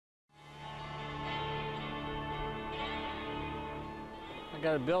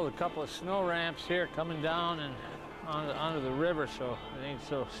got to build a couple of snow ramps here coming down and onto the river so it ain't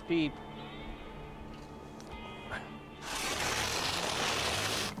so steep.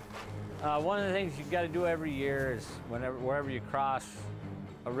 One of the things you got to do every year is wherever you cross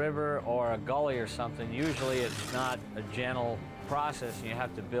a river or a gully or something, usually it's not a gentle process and you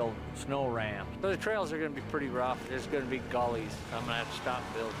have to build snow ramps. So the trails are going to be pretty rough. There's going to be gullies. I'm going to have to stop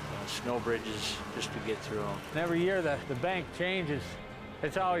and build snow bridges just to get through them. And every year the bank changes.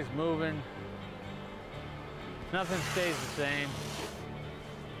 It's always moving. Nothing stays the same.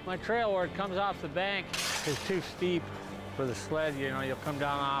 My trail where it comes off the bank is too steep for the sled. You know, you'll come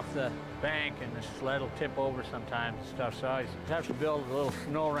down off the bank and the sled will tip over sometimes and stuff. So I have to build a little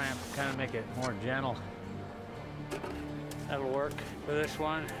snow ramp to kind of make it more gentle. That'll work for this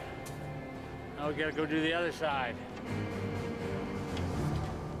one. Now we gotta go do the other side.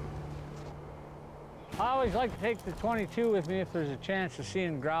 I always like to take the 22 with me if there's a chance of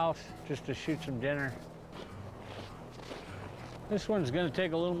seeing grouse, just to shoot some dinner. This one's gonna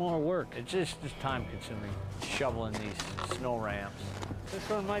take a little more work. It's just time consuming, shoveling these snow ramps. This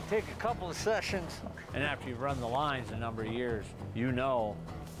one might take a couple of sessions. And after you've run the lines a number of years, you know,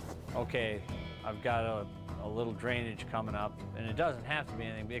 okay, I've got a little drainage coming up, and it doesn't have to be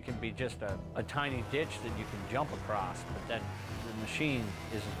anything. It can be just a tiny ditch that you can jump across, but that the machine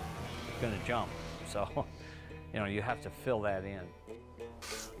isn't gonna jump. So, you know, you have to fill that in.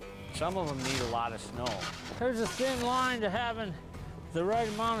 Some of them need a lot of snow. There's a thin line to having the right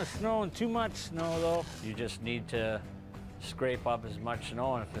amount of snow and too much snow, though. You just need to scrape up as much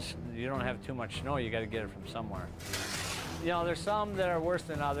snow, and if you don't have too much snow, you got to get it from somewhere. You know, there's some that are worse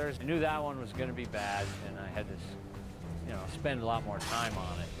than others. I knew that one was going to be bad, and I had to, you know, spend a lot more time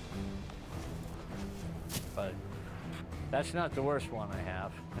on it. But that's not the worst one I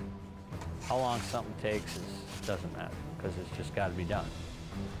have. How long something takes doesn't matter, because it's just got to be done.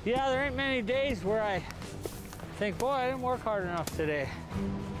 Yeah, there ain't many days where I think, boy, I didn't work hard enough today.